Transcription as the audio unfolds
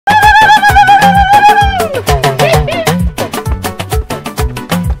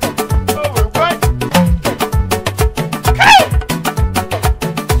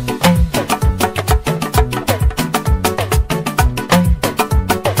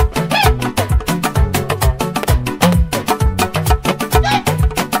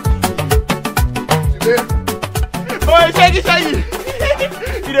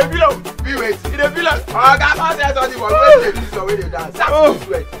Oh, God, I said something for where they do so where they dance. That's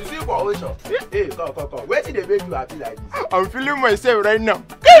sweat. You see for ocean. Hey, come. Where did they make you happy like this? I'm feeling myself right now.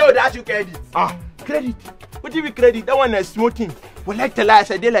 No, that you credit. Credit? What do you mean credit? That one is smoking. But like the last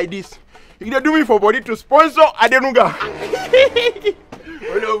I did like this. You dey do me for body to sponsor Adenuga.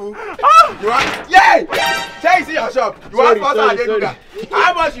 You want? Yeah! Say you see your shop. You want sponsor Adenuga?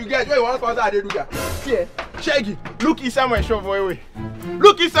 How much you get when you want sponsor Adenuga? Yeah, Shaggi, look inside my shop, boy.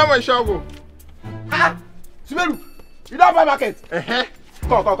 Look inside my shop, go. Sumeru, you don't buy market?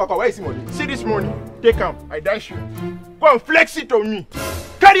 Come. Where is the money? See this money? Take am. I dash you. Go and flex it on me.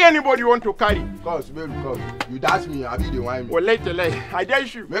 Carry anybody you want to carry. Come, Sumeru, come. You dash me, I be the wine. Well, later, I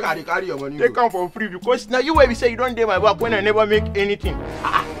dash you. Make I carry your money. Take am for free because now you will say you don't do my work when I never make anything.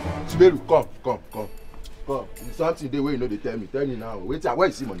 Sumeru, come. It's something they way you know they tell me. Tell me now. Wait, where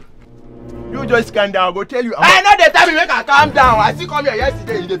is the money? You just calm down. I go tell you. I know they tell me make I calm down. I still come here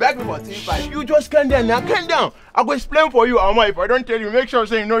yesterday. You beg me for T5. You just calm down now. Calm down. I go explain for you, Ama. If I don't tell you, make sure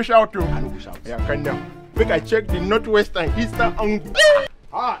say no shout to. I no go shout. Yeah, calm down. Make I check the northwest and eastern angle.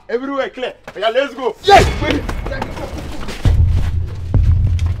 Everywhere clear. Yeah, let's go. Yes. Wait.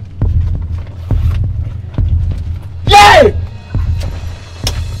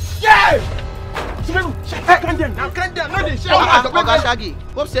 Yeah. Calm down. No, they shout. Oga Shaggi,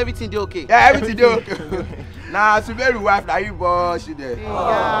 hope everything dey okay. Yeah, everything dey okay. Nah, Sumeru wife, now you boss she there.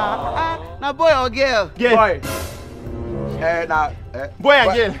 Yeah. Now boy or girl? Boy. Boy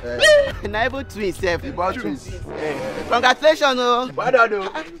and girl. Na even twins sef. The boss twins. Congratulations, oh. Well done, though.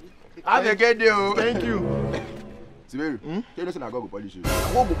 Have a good day, oh. Thank you. Sumeru, you know say I go punish you.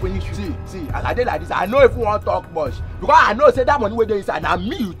 I won't go punish you. See, as I did like this, I know if you want to talk much. Because I know say that money wey dey inside, na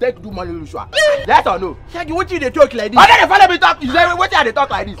me you take do money ritual. Yes or no? Shaggi, what you dey talk like this? Oh, then they follow me talk. You say wetin I dey talk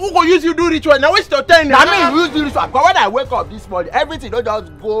like this? Who go use you do ritual? Now waste your time. Na me use do ritual. Because when I wake up this morning, everything don't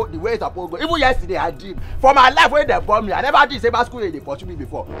just go the way it's supposed to go. Even yesterday I dream. For my life when they born me, I never did say my school they pursue me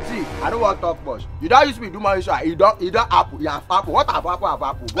before. See, I don't want to talk much. You don't use me do money ritual. You don't happen. You have happen. What have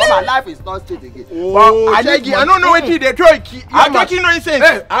happened? But my life is not straight again. Oh, Shaggi, I don't know what you dey talk. You are talking nonsense.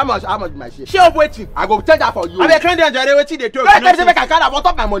 Hey, how much my share? Share up waiting. I go take that for you. I be kind of jare wetin dey talk. Don't say make I carry on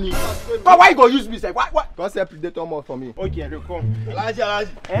top my money. But why you go use me say? Why? Come say predator more for me. Okay, they come. Alaji.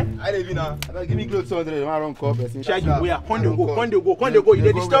 I dey be now. Give me clothes 200. I run call person. Shaggi, where? Come dey go. You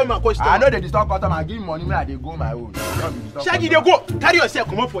dey disturb my customer. I know they disturb customer. I give me money, I dey go my own. Shaggi, dey go. Carry yourself.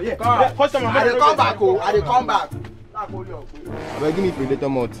 Come up for here. Customer, I dey come back. I dey come back. Give me predator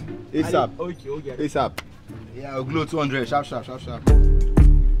more. ASAP. Okay. ASAP. Yeah, I'll glow 200. Sharp.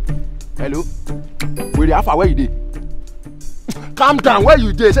 Hello. Wait, how where you dey? Calm down. Where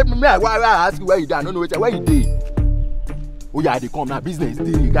you dey? Say me I ask you where you dey. I don't know where you dey. Oh yeah, they come now. Business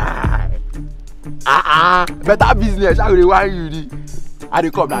dey, guy. Better business. How they want you dey? I dey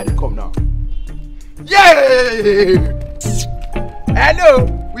come now. Yeah. Hello,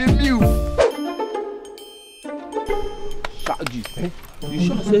 with you. Shaggi, you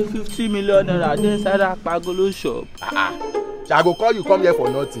sure say 50 million naira dey inside that Pagolo shop? I go call you come here for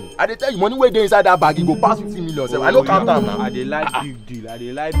nothing. I dey tell you money wey dey inside that bag e go pass 50 million sef. I no count am now. I dey like big deal. I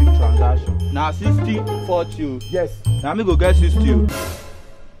dey like big transaction. Na 60, 40 o. Yes. Na me go get 60 o.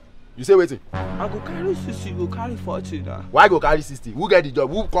 You say wetin? I go carry 60, you go carry 40 na. Why go carry 60? Who get the job?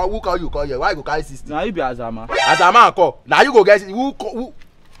 Who call you call here? Why go carry 60? Na you be Azama. Azama call. Na you go get 60.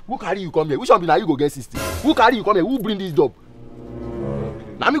 Who carry you come here? Which one be na you go get 60? Who carry you come here? Who bring this job?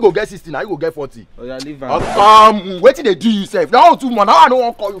 Na me go get 60, na you go get 40. Oh yeah, leave am. Wetin dey do you sef? Now 2 months, now I no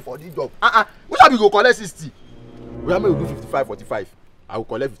wan call you for this job. Which one be go collect 60? We am go do 55, 45. I will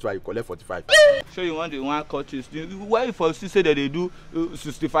collect 55, you collect 45. Sure you want the one Cultist? Why you for say that they do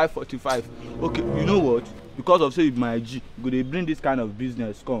 65, 45? Okay, you know what? Because of say my G, go they bring this kind of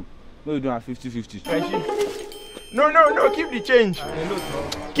business come. No, you don't have 50-50. No, keep the change.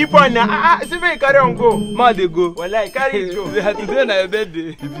 Keep on now. See me carry on go. Man, they go. Well, like carry it go. Today na your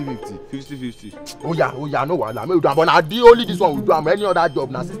birthday. 50-50. 50-50. Oh yeah, no wahala. Me do am, but na the only this one we do am. Any other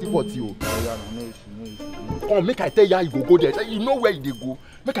job na 60-40 o. Oh yeah, no issue. Come, make I tell you how you go there. You know where you dey go.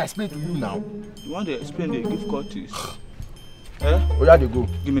 Make I explain to you now. You want to explain the give Cultist? Oh yeah, they go.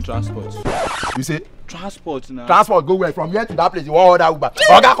 Give me transport. You say? Transport now. Transport go where? From here to that place. You want order Uber?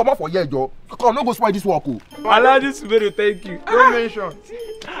 Oga, come on for here, Joe. Come, no go spoil this work, oh. Allow this very thank you. Don't mention.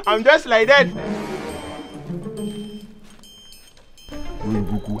 I'm just like that.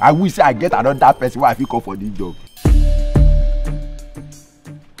 I wish I get another person where I fit come for this job.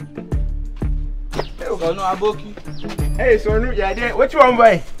 Sonu Aboki. Hey Sonu, you are there. What you want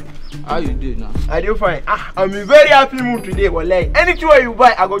buy? How you did now? I do fine. I'm in very happy mood today, but like anything you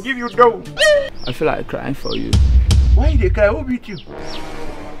buy, I go give you dough. I feel like crying for you. Why they cry? Who beat you?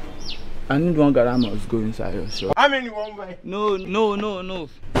 I need one Ghana must go inside your shop. How many one buy? No.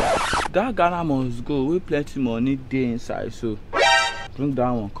 That Ghana must go. We plenty money there inside, so bring that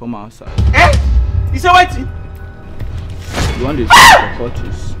one, come outside. Eh? You say what? You want this for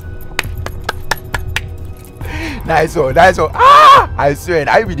Cultist? Nice one. Ah! I swear,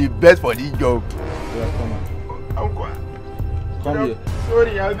 I will be the best for this job. Yeah, come on. I'm going. Come here.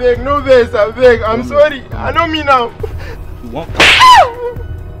 Sorry, I beg. No vex, I beg. I'm sorry. I know me now. You want?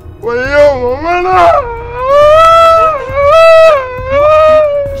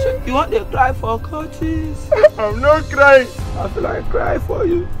 You want to cry for Cultist? I'm not crying. I feel like cry for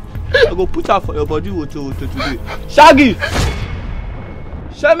you. I go put out for your body water today. Shaggi!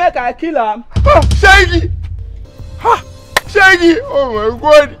 Shall make I kill him? Shaggi! Ha! Shaggi! Oh my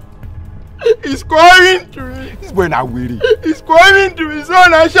God! He's coming to me. This boy not weary. He's coming to me. So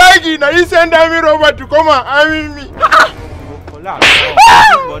now Shaggi, now he send me over to come and arm me.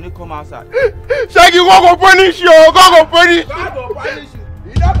 Money come outside. Shaggi, go punish you. Go punish you. God go punish you.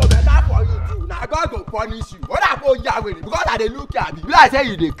 He not go better for you too. Now God go punish you. What about Yahweh? Because I dey look at you. Like say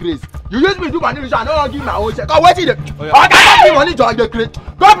you dey craze. You use me do money, so I no wan give my own check. Cause wetin dey? Okay, go bring money, John dey craze.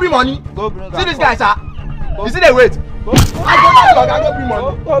 Go bring money. Go bring. See this guy, sir. You see the wait. Go bring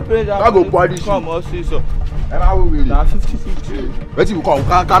money. Go bring that. God go punish you. Come on, see so. Emma will win. Now 50-50. Wetin you come?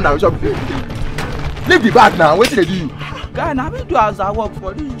 Calm down. Leave the bag now. Wetin dey do you? Guy, now me do as I work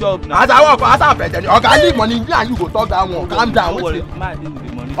for this job now. As I work, as I pretend. Okay, leave money. Me and you go talk that one. Calm down. Don't worry, my deal with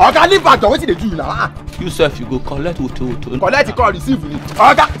the money. Okay, leave back. Wetin dey do you now? You self, you go collect auto. Collect the call, receive it.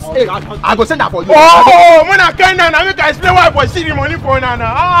 Okay, hey, I go send that for you. Oh, when I can now, I make I explain why I for see the money for now.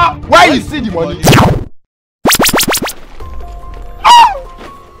 Ah, where you see the money?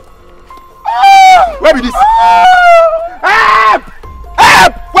 Where be this? Help!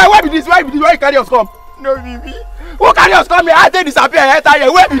 Help! Where be this? Where be this? Where you carry us come? no baby. Who carry us come here? I take disappear here.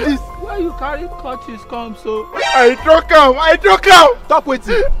 Where be this? Where you carry Cultist come so? I took him. Stop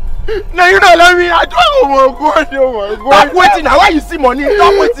waiting. Now you don't let me. I don't. Oh my God. Stop waiting. Now why you see money?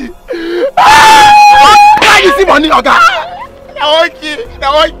 Stop waiting. Why you see money, Oga? Now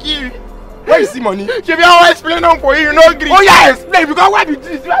okay. Where you see money? She be how explain them for you. You know green. Oh yeah, explain because where be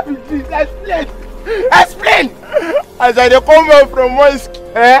this? Explain. As I dey come back from mosque,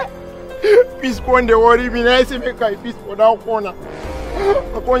 peace con dey worry me. Now I say make I peace for that corner.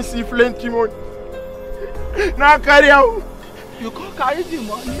 I can't see plenty money. Now carry out. You can't carry the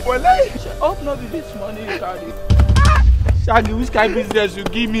money. Well, I hope not be this money you carry. Shaggi, which kind of business you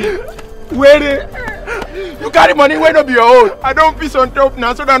give me? Where? You carry money when no be your own. I don't piece on top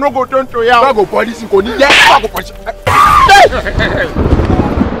now, so that no go turn to ya. I go police you. Go need go police.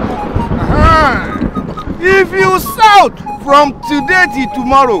 If you shout from today till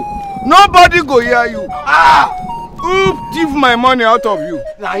tomorrow, nobody go hear you. Who thief my money out of you?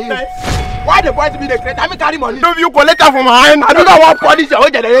 Nah, you. Why the boy to be the creator? I mean carry money. Don't you collect that from my hand? I don't know what police your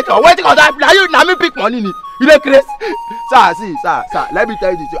own generator. Waiting on that. Now you me pick money. You the craze. Sir. Let me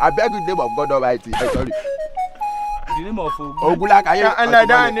tell you this. I beg you in the name of God Almighty. Sorry. The name of Ogula can you?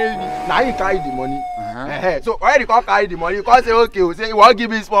 Now you carry the money. So why you can't carry the money? You can't say okay. You say you want give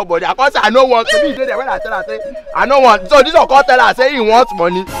me small money. I can't say I don't want. To be there when I tell her say I don't want. So this one can't tell her say he wants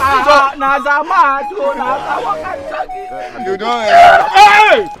money. So Nazama, You don't.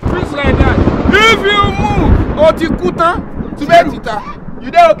 Hey, please like that. If you move, Otikuta to Betita.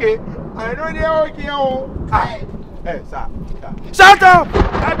 You there okay? I know they are okay. Hey, sir. Shut up!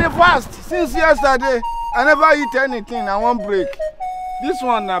 I dey fast since yesterday. I never eat anything. I want break. This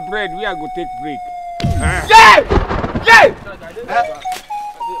one na bread. We are go take break. Yeah!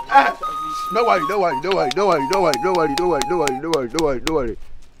 Don't worry. Don't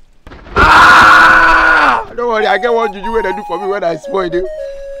worry. I get one juju wey they do for me when I spoil it.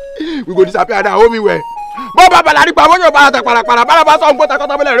 We go disappear and hold me well.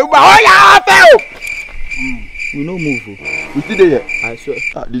 We no move. We still there. I swear.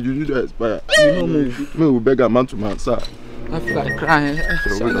 The juju don't expire. We no move. Me will beg a man to man, sir. I feel like crying.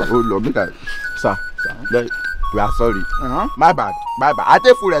 So we hold on, make I, sir. We are sorry. My bad. I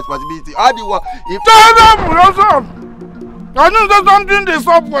take full responsibility. All the work. If I know there's something they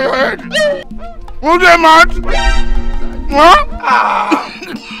stop for your head. Who they mad? Huh?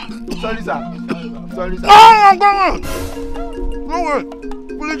 Sorry, sir. Oh, come on. No way.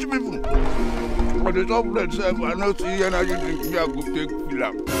 Village people. But the top blood self, I know see energy drink. Me, I go take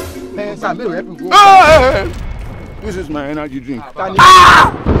fill. Hey, sir, may we help you go? Hey! This is my energy drink.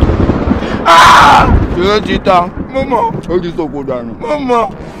 Ṣé títà? Momo. Ó ti sọ kó dànù. Momo.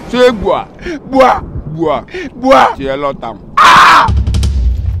 Ṣé gbà? Bua. Ṣé ẹ lọ tàm?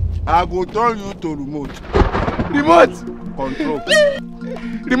 I go turn you to remote. Remote. Control.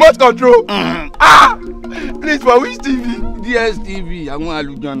 Remote control. Ah! Please, for which TV? DSTV, àwọn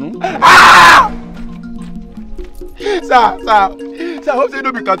àlùjọ̀nù. Ah! Sir, I hope they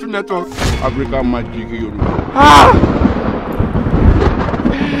don't be Cartoon Network. African Magic Yoruba. Ah!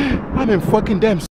 I'm in fucking them.